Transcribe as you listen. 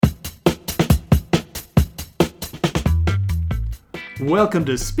Welcome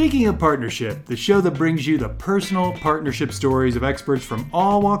to Speaking of Partnership, the show that brings you the personal partnership stories of experts from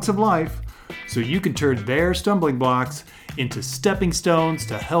all walks of life so you can turn their stumbling blocks into stepping stones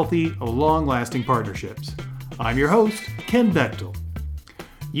to healthy, long-lasting partnerships. I'm your host, Ken Bechtel.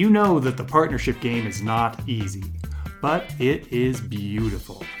 You know that the partnership game is not easy, but it is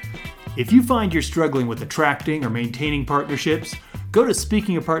beautiful. If you find you're struggling with attracting or maintaining partnerships, go to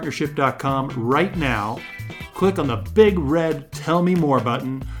speakingofpartnership.com right now, click on the big red Tell Me More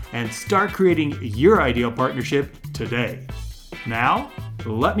button, and start creating your ideal partnership today. Now,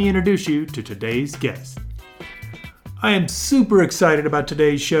 let me introduce you to today's guest. I am super excited about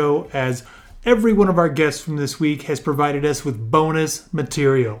today's show as every one of our guests from this week has provided us with bonus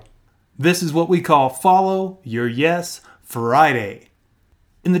material. This is what we call Follow Your Yes Friday.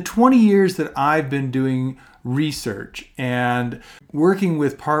 In the 20 years that I've been doing research and working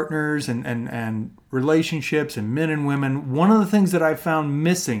with partners and relationships and men and women, one of the things that I've found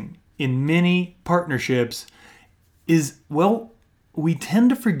missing in many partnerships is, we tend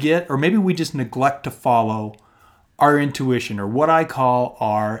to forget, or maybe we just neglect to follow our intuition, or what I call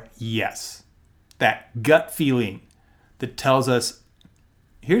our yes. That gut feeling that tells us,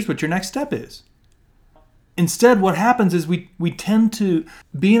 here's what your next step is. Instead, what happens is we tend to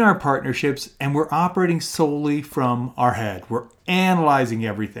be in our partnerships and we're operating solely from our head. We're analyzing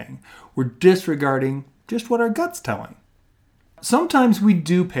everything. We're disregarding just what our gut's telling. Sometimes we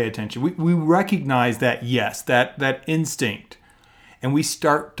do pay attention. We recognize that yes, that instinct, and we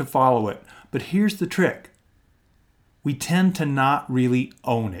start to follow it. But here's the trick. We tend to not really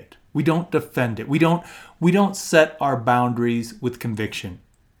own it. We don't defend it. We don't set our boundaries with conviction.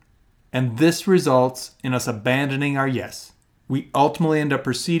 And this results in us abandoning our yes. We ultimately end up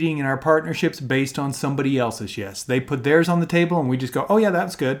proceeding in our partnerships based on somebody else's yes. They put theirs on the table and we just go, oh yeah,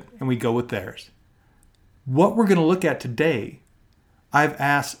 that's good. And we go with theirs. What we're going to look at today, I've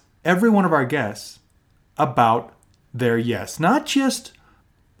asked every one of our guests about their yes. Not just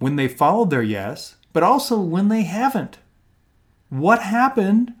when they followed their yes, but also when they haven't. What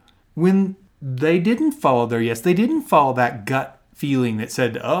happened when they didn't follow their yes? They didn't follow that gut feeling that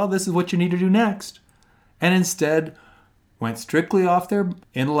said, oh, this is what you need to do next. And instead went strictly off their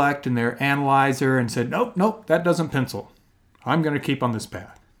intellect and their analyzer and said, nope, that doesn't pencil. I'm going to keep on this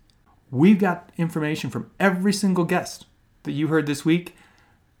path. We've got information from every single guest that you heard this week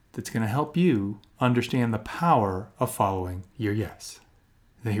that's going to help you understand the power of following your yes.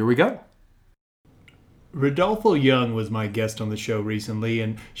 Now here we go. Rodolfo Young was my guest on the show recently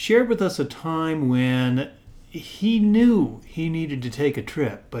and shared with us a time when he knew he needed to take a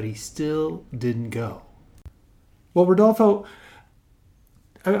trip, but he still didn't go. Well, Rodolfo,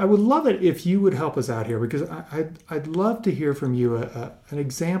 I would love it if you would help us out here, because I'd love to hear from you an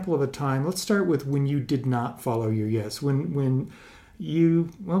example of a time. Let's start with when you did not follow your yes. When you,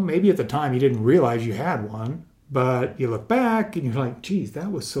 maybe at the time you didn't realize you had one, but you look back and you're like, geez,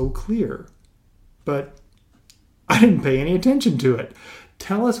 that was so clear. But I didn't pay any attention to it.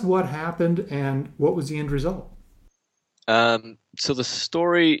 Tell us what happened and what was the end result. So the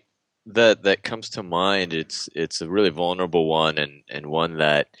story that comes to mind, it's a really vulnerable one and one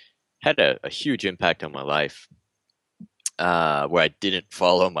that had a huge impact on my life, where I didn't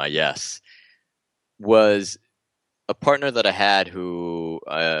follow my yes, was a partner that I had who,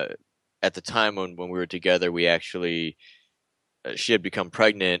 at the time when we were together, we actually, she had become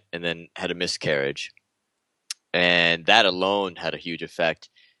pregnant and then had a miscarriage. And that alone had a huge effect.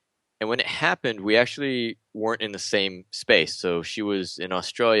 And when it happened, we actually weren't in the same space. So she was in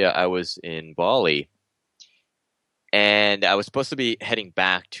Australia, I was in Bali. And I was supposed to be heading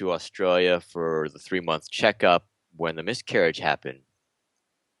back to Australia for the 3-month checkup when the miscarriage happened.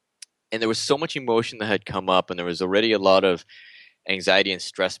 And there was so much emotion that had come up, and there was already a lot of anxiety and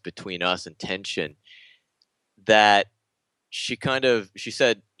stress between us and tension, that she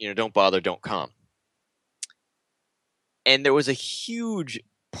said, don't bother, don't come. And there was a huge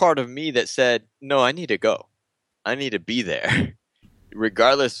part of me that said, no, I need to go. I need to be there.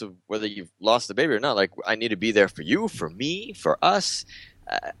 Regardless of whether you've lost the baby or not, I need to be there for you, for me, for us.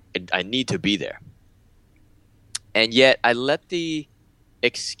 I need to be there. And yet I let the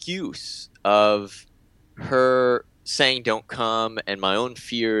excuse of her saying don't come and my own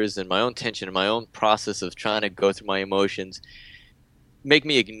fears and my own tension and my own process of trying to go through my emotions make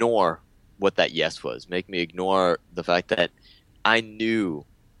me ignore what that yes was, make me ignore the fact that I knew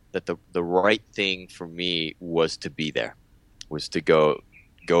that the right thing for me was to be there, was to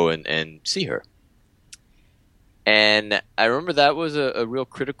go and see her. And I remember that was a real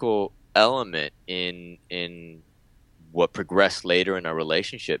critical element in what progressed later in our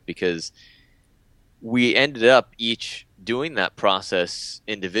relationship, because we ended up each doing that process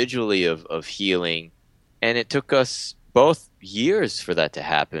individually of healing. And it took us both years for that to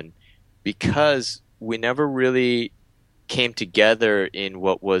happen because we never really came together in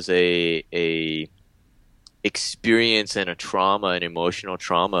what was a experience and a trauma, an emotional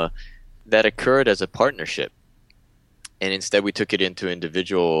trauma that occurred as a partnership. And instead we took it into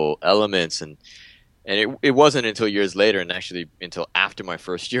individual elements, and it wasn't until years later, and actually until after my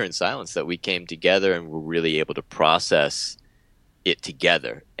first year in silence, that we came together and were really able to process it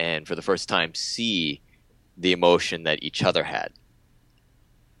together and for the first time see the emotion that each other had.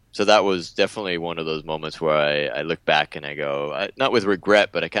 So that was definitely one of those moments where I look back and I go, not with regret,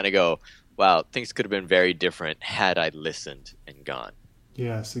 but I kind of go, wow, things could have been very different had I listened and gone.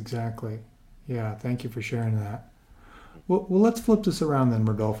 Yes, exactly. Yeah, thank you for sharing that. Well, let's flip this around then,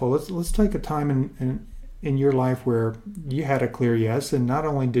 Rodolfo. Let's take a time in your life where you had a clear yes, and not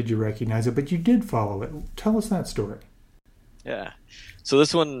only did you recognize it, but you did follow it. Tell us that story. Yeah. So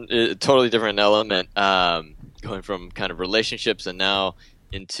this one is a totally different element, going from kind of relationships and now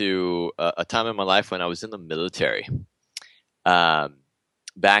into a time in my life when I was in the military.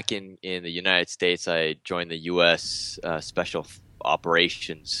 Back in the United States, I joined the U.S. Special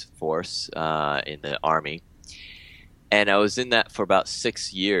Operations Force in the Army. And I was in that for about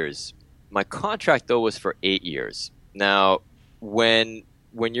 6 years. My contract, though, was for 8 years. Now, when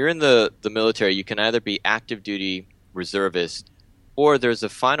you're in the military, you can either be active duty reservist, or there's a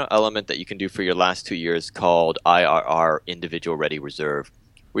final element that you can do for your last 2 years called IRR, Individual Ready Reserve,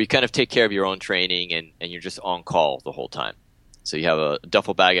 where you kind of take care of your own training and you're just on call the whole time. So you have a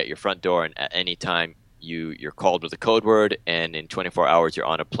duffel bag at your front door, and at any time you're called with a code word, and in 24 hours you're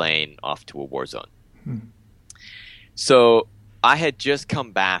on a plane off to a war zone. So I had just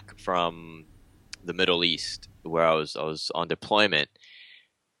come back from the Middle East where I was on deployment,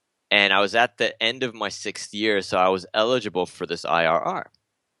 and I was at the end of my 6th year, so I was eligible for this IRR.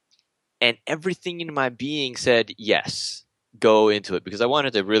 And everything in my being said, yes, go into it, because I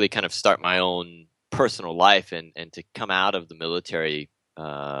wanted to really kind of start my own personal life and to come out of the military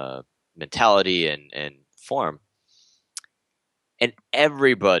mentality and form. And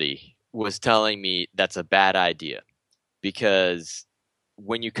everybody was telling me that's a bad idea. Because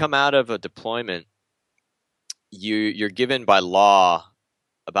when you come out of a deployment, you're given by law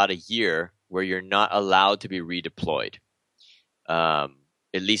about a year where you're not allowed to be redeployed, at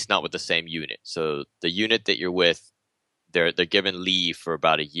least not with the same unit. So the unit that you're with, they're given leave for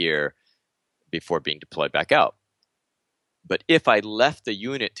about a year before being deployed back out. But if I left the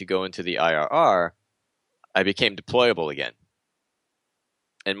unit to go into the IRR, I became deployable again.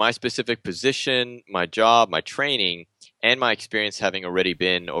 And my specific position, my job, my training, and my experience having already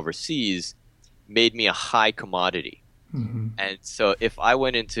been overseas made me a high commodity. Mm-hmm. And so if I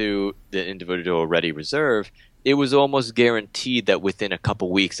went into the Individual Ready Reserve, it was almost guaranteed that within a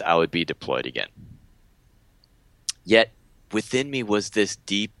couple weeks I would be deployed again. Yet within me was this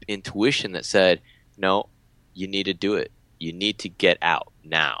deep intuition that said, no, you need to do it. You need to get out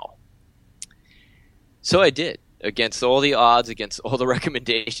now. So I did. Against all the odds, against all the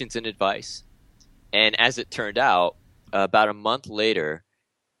recommendations and advice. And as it turned out, about a month later,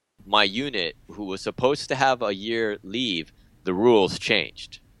 my unit, who was supposed to have a year leave, the rules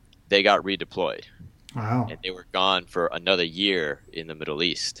changed. They got redeployed. Wow. And they were gone for another year in the Middle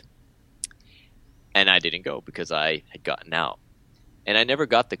East. And I didn't go because I had gotten out. And I never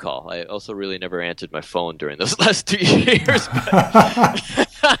got the call. I also really never answered my phone during those last 2 years.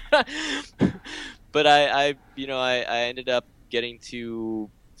 But I ended up getting to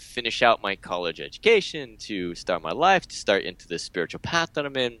finish out my college education, to start my life, to start into this spiritual path that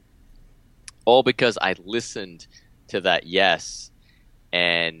I'm in, all because I listened to that yes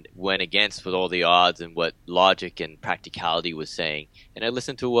and went against with all the odds and what logic and practicality was saying. And I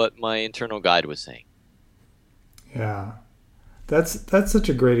listened to what my internal guide was saying. Yeah. That's such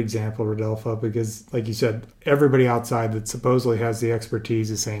a great example, Rodolfo, because like you said, everybody outside that supposedly has the expertise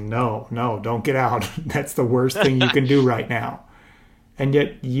is saying, no, don't get out. That's the worst thing you can do right now. And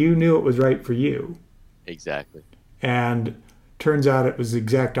yet you knew it was right for you. Exactly. And turns out it was the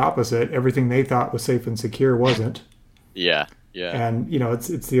exact opposite. Everything they thought was safe and secure wasn't. Yeah. And,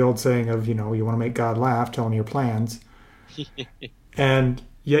 it's the old saying of, you want to make God laugh, tell him your plans. And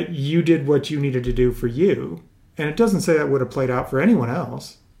yet you did what you needed to do for you. And it doesn't say that would have played out for anyone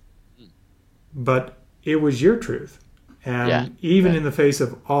else, but it was your truth. And even in the face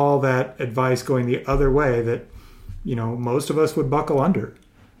of all that advice going the other way that, most of us would buckle under,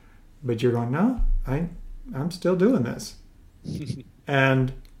 but you're going, no, I'm still doing this.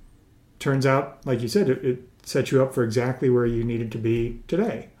 And turns out, like you said, it set you up for exactly where you needed to be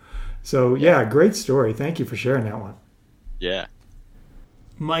today. So yeah, great story. Thank you for sharing that one. Yeah.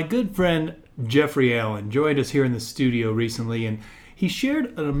 My good friend Jeffrey Allen joined us here in the studio recently, and he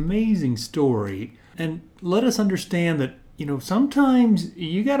shared an amazing story and let us understand that, sometimes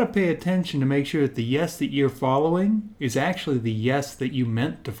you got to pay attention to make sure that the yes that you're following is actually the yes that you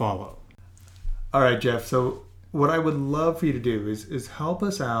meant to follow. All right, Jeff. So what I would love for you to do is help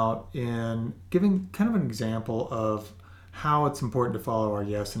us out in giving kind of an example of how it's important to follow our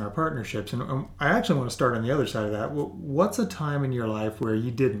yes in our partnerships. And I actually want to start on the other side of that. What's a time in your life where you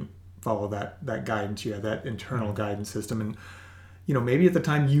didn't follow that guidance you had, that internal guidance system? And, maybe at the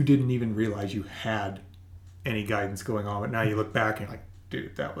time you didn't even realize you had any guidance going on, but now you look back and you're like,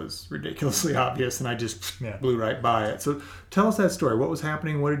 dude, that was ridiculously obvious, and I just blew right by it. So tell us that story. What was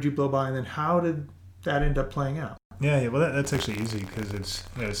happening? What did you blow by? And then how did that end up playing out? Yeah. Well, that's actually easy because it's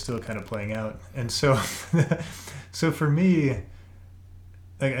still kind of playing out. And so, so for me,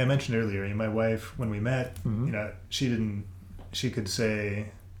 like I mentioned earlier, my wife, when we met, she could say,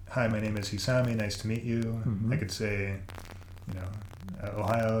 "Hi, my name is Hisami. Nice to meet you." I could say,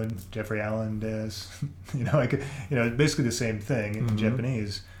 Ohio, Jeffrey Allen des. I could, basically the same thing in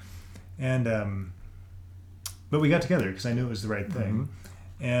Japanese. And, but we got together because I knew it was the right thing.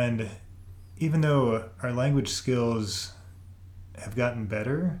 And even though our language skills have gotten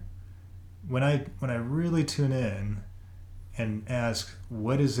better, when I really tune in and ask,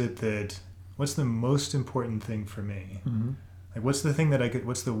 what's the most important thing for me? Like, what's the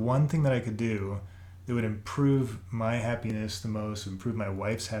one thing that I could do that would improve my happiness the most, improve my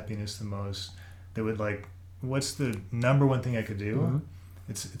wife's happiness the most, that would what's the number one thing I could do?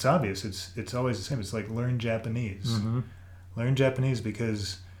 It's obvious. It's always the same. It's like learn Japanese. Learn Japanese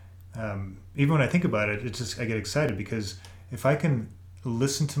because even when I think about it, I get excited because if I can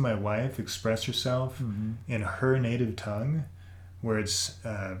listen to my wife express herself in her native tongue, where it's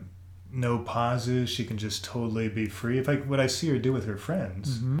no pauses, she can just totally be free. What I see her do with her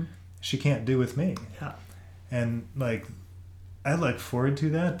friends, she can't do with me. Yeah. And I look forward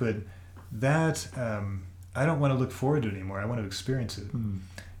to that, but that I don't want to look forward to it anymore. I want to experience it.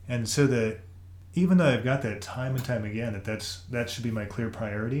 And so even though I've got that time and time again, that should be my clear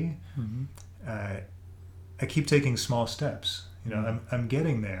priority, I keep taking small steps. I'm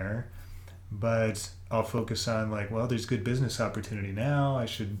getting there, but I'll focus on there's good business opportunity now. I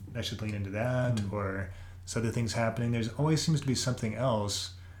should lean into that, or this other thing's happening. There's always seems to be something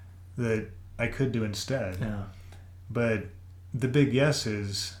else that I could do instead. Yeah. But the big yes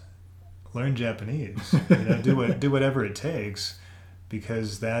is learn Japanese. Do whatever it takes,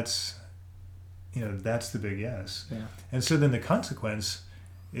 because that's the big yes. Yeah. And so then the consequence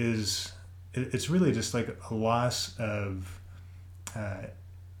is it's really just like a loss of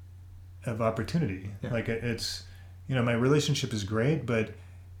opportunity. Yeah. It's my relationship is great, but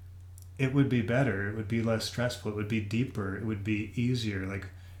it would be better. It would be less stressful. It would be deeper. It would be easier.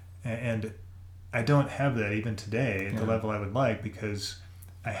 And I don't have that even today at the level I would like, because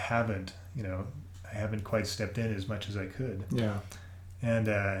I haven't quite stepped in as much as I could. Yeah. And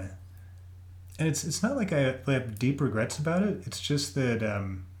it's not like I have deep regrets about it. It's just that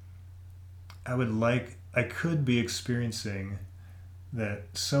I could be experiencing that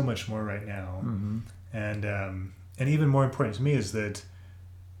so much more right now. And even more important to me is that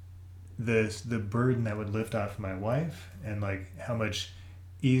the burden that would lift off my wife, and how much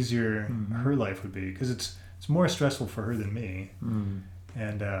easier her life would be, because it's more stressful for her than me.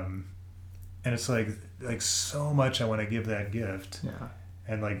 And it's like so much I want to give that gift. Yeah.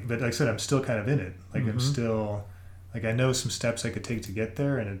 And but like I said, I'm still kind of in it. I'm still I know some steps I could take to get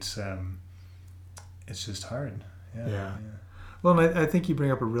there, and it's just hard. Yeah. Well, and I think you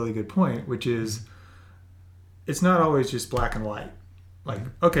bring up a really good point, which is it's not always just black and white.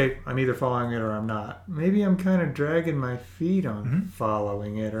 Okay, I'm either following it or I'm not. Maybe I'm kind of dragging my feet on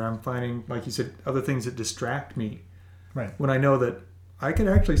following it, or I'm finding, like you said, other things that distract me. Right. When I know that I could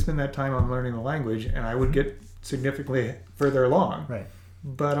actually spend that time on learning the language and I would get significantly further along. Right.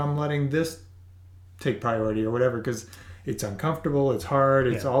 But I'm letting this take priority or whatever because it's uncomfortable, it's hard,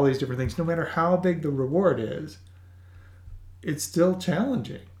 it's all these different things. No matter how big the reward is, it's still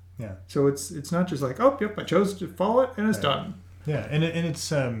challenging. Yeah. So it's not just I chose to follow it and it's done. Yeah, and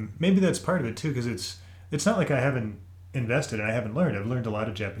it's maybe that's part of it too, because it's not like I haven't invested and I haven't learned. I've learned a lot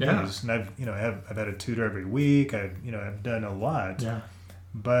of Japanese, and I've had a tutor every week. I've done a lot. Yeah.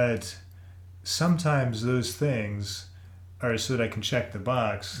 But sometimes those things are so that I can check the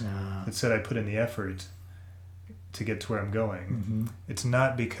box that said I put in the effort to get to where I'm going. It's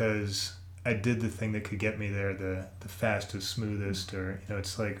not because I did the thing that could get me there the fastest, smoothest, or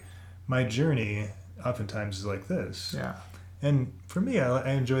it's like my journey oftentimes is like this. Yeah. And for me,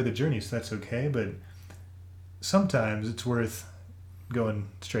 I enjoy the journey, so that's okay. But sometimes it's worth going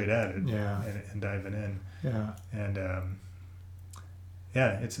straight at it, Yeah. and diving in. Yeah. And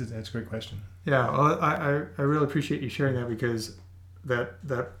yeah, it's a great question. Yeah. Well, I really appreciate you sharing that, because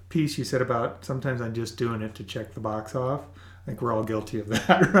that piece you said about sometimes I'm just doing it to check the box off. I think we're all guilty of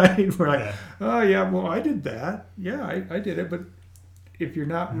that, right? We're like, Yeah. oh yeah, well I did that. Yeah, I did it. But if you're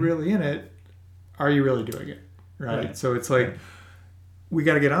not really in it, are you really doing it? Right. So it's like, we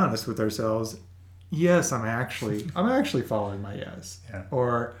got to get honest with ourselves. Yes, I'm actually following my yes, Yeah.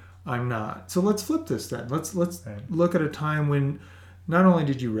 or I'm not. So let's flip this then. Let's Right. look at a time when not only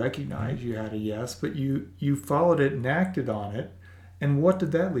did you recognize you had a yes, but you followed it and acted on it. And what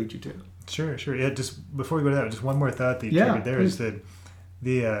did that lead you to? Sure. Yeah, just before we go to that, just one more thought that you triggered there is that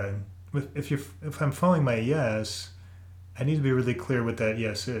if I'm following my yes, I need to be really clear what that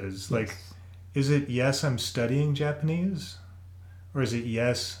yes is. Yes. Like, is it yes, I'm studying Japanese, or is it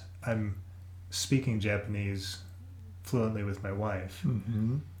yes, I'm speaking Japanese fluently with my wife?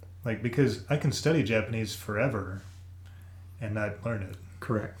 Mm-hmm. Like, because I can study Japanese forever and not learn it,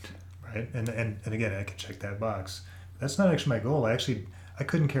 Correct. right? And again, I can check that box. That's not actually my goal. I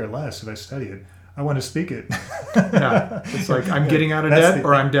couldn't care less if I study it. I want to speak it. Yeah. It's like, I'm getting out of That's debt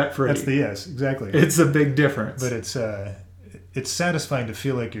or I'm debt free. That's the yes, exactly. It's a big difference. But it's satisfying to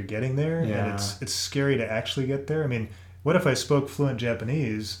feel like you're getting there, Yeah. and it's scary to actually get there. I mean, what if I spoke fluent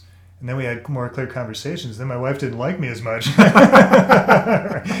Japanese and then we had more clear conversations? Then my wife didn't like me as much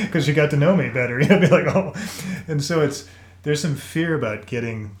because she got to know me better. You'd be like, oh, and so there's some fear about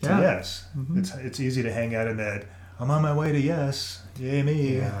getting to yes. Mm-hmm. It's easy to hang out in that. I'm on my way to yes, yay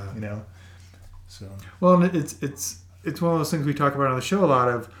me. Yeah. You know, so Well, and it's one of those things we talk about on the show a lot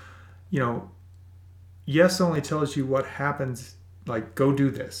of, yes only tells you what happens, like, go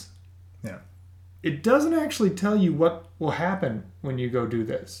do this. yeah. It doesn't actually tell you what will happen when you go do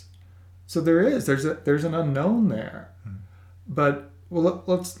this. So there's an unknown there. But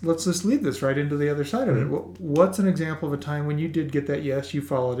let's just leave this right into the other side of it. What's an example of a time when you did get that yes, you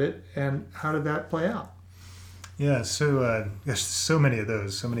followed it, and how did that play out? Yeah, so gosh, so many of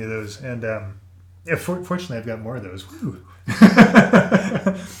those, and yeah, fortunately, I've got more of those. Woo.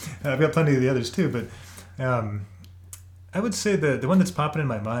 I've got plenty of the others too, but I would say the one that's popping in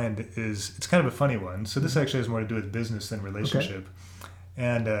my mind is, it's kind of a funny one. So this actually has more to do with business than relationship,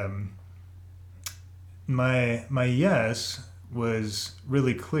 and my yes was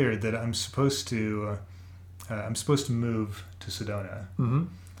really clear that I'm supposed to move to Sedona. Mm-hmm.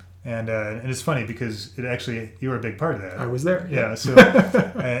 And it's funny because you were a big part of that. I was there. Yeah. So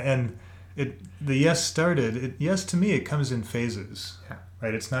and the yes started. Yes, to me, it comes in phases. Yeah.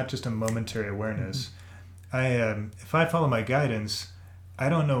 Right. It's not just a momentary awareness. If I follow my guidance, I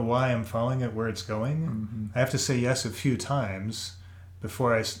don't know why I'm following it, where it's going. Mm-hmm. I have to say yes a few times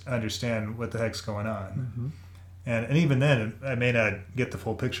before I understand what the heck's going on. Mm-hmm. And even then, I may not get the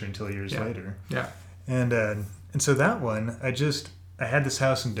full picture until years later. Yeah. And so that one, I had this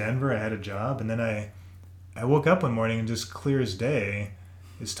house in Denver. I had a job, and then I woke up one morning and just clear as day,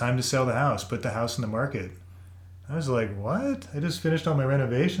 it's time to sell the house, put the house in the market. I was like, what? I just finished all my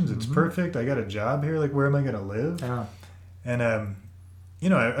renovations. It's perfect. I got a job here. Like, where am I going to live? Yeah. And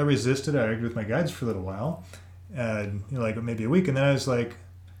I resisted. I argued with my guides for a little while, like maybe a week, and then I was like,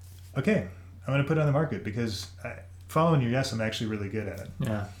 okay, I'm going to put it on the market because following your yes, I'm actually really good at it.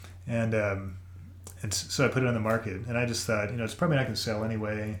 Yeah. And so I put it on the market, and I just thought, it's probably not going to sell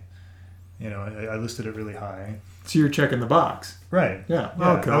anyway. I listed it really high. So you're checking the box. Right. Yeah.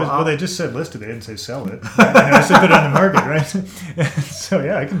 Yeah. Okay. Well, they just said listed. They didn't say sell it. I said put it on the market, right? So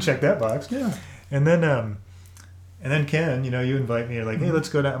yeah, I can check that box. Yeah. And then Ken, you invite me. You're like, hey, let's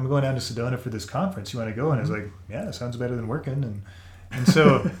go down. I'm going down to Sedona for this conference. You want to go? And I was like, yeah, sounds better than working. And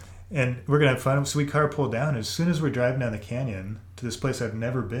so, and we're gonna have fun. So we carpool down. As soon as we're driving down the canyon to this place I've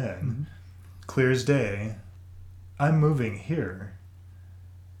never been, clear as day, I'm moving here.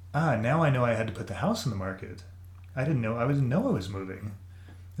 Now I know I had to put the house in the market. I didn't know I was moving.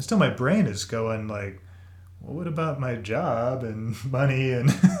 And still my brain is going like, well, what about my job and money and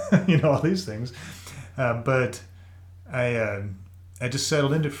all these things? But I just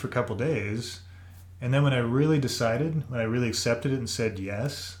settled into it for a couple days, and then when I really decided, when I really accepted it and said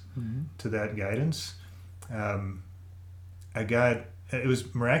yes to that guidance, it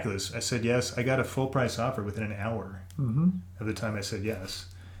was miraculous. I said yes. I got a full price offer within an hour of the time I said yes.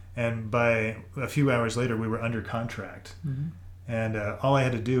 And by a few hours later, we were under contract. And all I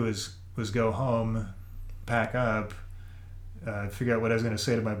had to do was go home, pack up, figure out what I was going to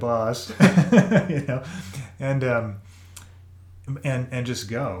say to my boss, and just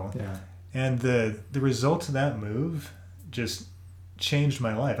go. Yeah. And the result of that move just changed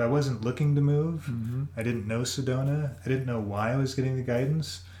my life. I wasn't looking to move. Mm-hmm. I didn't know Sedona. I didn't know why I was getting the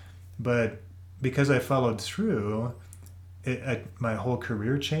guidance. But because I followed through, my whole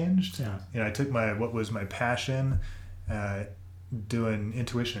career changed. Yeah. I took what was my passion, doing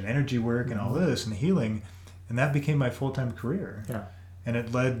intuition and energy work and all this and healing, and that became my full-time career. Yeah. And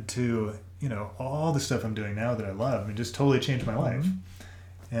it led to, all the stuff I'm doing now that I love. It just totally changed my life.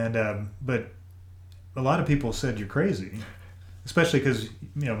 And, but a lot of people said you're crazy, especially because,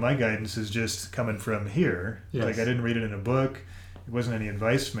 my guidance is just coming from here. Yes. Like I didn't read it in a book. It wasn't any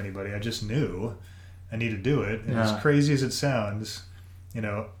advice from anybody. I just knew I need to do it. And as crazy as it sounds,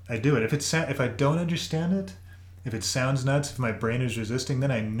 I do it. If I don't understand it, if it sounds nuts, if my brain is resisting,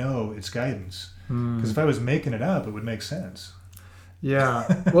 then I know it's guidance. Because if I was making it up, it would make sense.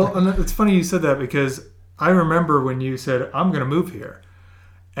 Yeah. Well, and it's funny you said that, because I remember when you said, I'm going to move here.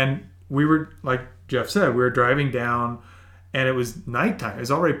 And we were, like Jeff said, we were driving down and it was nighttime. It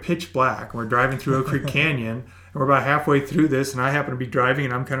was already pitch black. We're driving through Oak Creek Canyon and we're about halfway through this, and I happen to be driving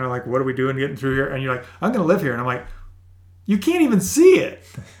and I'm kind of like, what are we doing getting through here? And you're like, I'm going to live here. And I'm like, you can't even see it.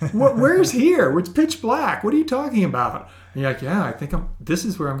 Where's here? It's pitch black. What are you talking about? And you're like, yeah, I think this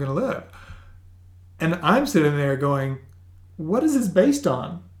is where I'm going to live. And I'm sitting there going, what is this based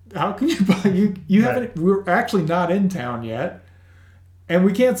on? How can you haven't, we're actually not in town yet and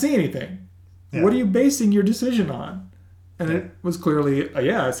we can't see anything. Yeah. What are you basing your decision on? And it was clearly a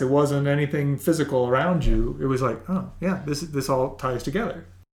yes. It wasn't anything physical around you. It was like, oh yeah, this all ties together.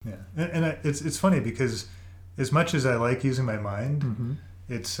 Yeah, and it's funny because as much as I like using my mind,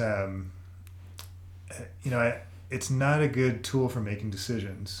 it's it's not a good tool for making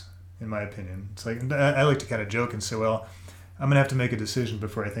decisions, in my opinion. It's like I like to kind of joke and say, well, I'm gonna have to make a decision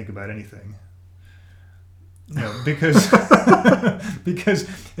before I think about anything. Because because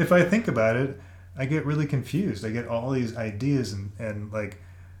if I think about it, I get really confused. I get all these ideas and like,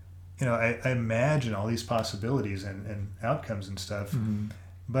 I imagine all these possibilities and outcomes and stuff.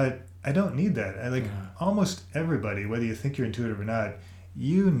 But I don't need that. Almost everybody, whether you think you're intuitive or not,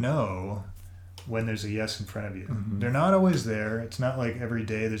 when there's a yes in front of you. They're not always there. It's not like every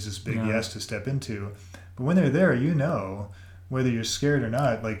day there's this big yes to step into. But when they're there, whether you're scared or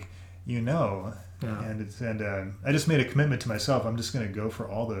not, Yeah. And I just made a commitment to myself. I'm just going to go for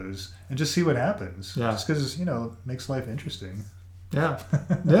all those and just see what happens. Yeah. Just because, it makes life interesting. Yeah.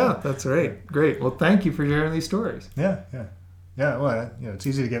 Yeah, that's right. Great. Well, thank you for sharing these stories. Yeah. Well, it's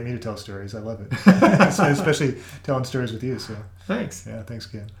easy to get me to tell stories. I love it. Especially telling stories with you. So thanks. Yeah, thanks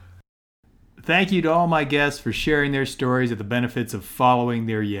again. Thank you to all my guests for sharing their stories of the benefits of following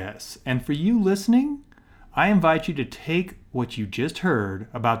their yes. And for you listening, I invite you to take what you just heard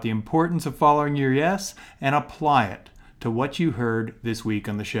about the importance of following your yes and apply it to what you heard this week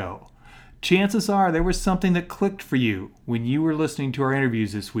on the show. Chances are there was something that clicked for you when you were listening to our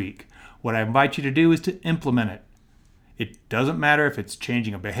interviews this week. What I invite you to do is to implement it. It doesn't matter if it's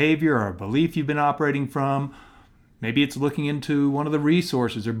changing a behavior or a belief you've been operating from. Maybe it's looking into one of the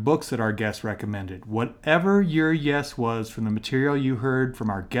resources or books that our guests recommended. Whatever your yes was from the material you heard from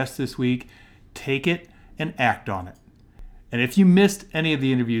our guests this week, take it and act on it. And if you missed any of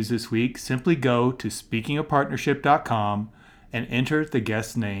the interviews this week, simply go to speakingofpartnership.com and enter the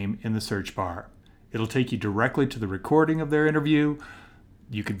guest's name in the search bar. It'll take you directly to the recording of their interview.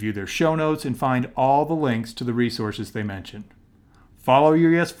 You can view their show notes and find all the links to the resources they mentioned. Follow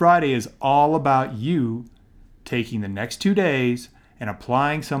Your Yes Friday is all about you taking the next 2 days and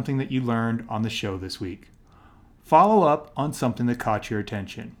applying something that you learned on the show this week. Follow up on something that caught your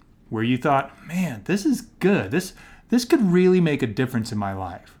attention, where you thought, man, this is good. This could really make a difference in my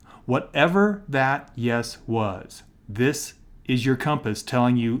life. Whatever that yes was, this is your compass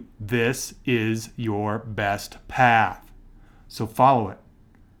telling you this is your best path. So follow it.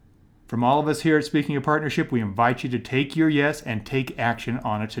 From all of us here at Speaking of Partnership, we invite you to take your yes and take action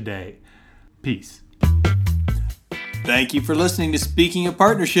on it today. Peace. Thank you for listening to Speaking of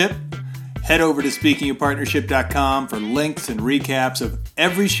Partnership. Head over to speakingofpartnership.com for links and recaps of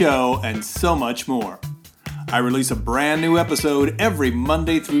every show and so much more. I release a brand new episode every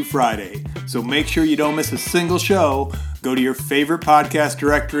Monday through Friday, so make sure you don't miss a single show. Go to your favorite podcast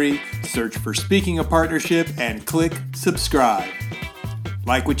directory, search for Speaking of Partnership, and click subscribe.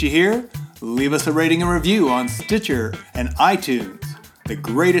 Like what you hear? Leave us a rating and review on Stitcher and iTunes. The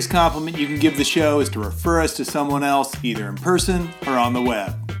greatest compliment you can give the show is to refer us to someone else, either in person or on the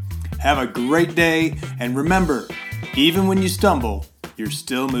web. Have a great day, and remember, even when you stumble, you're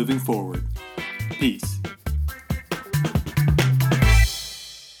still moving forward. Peace.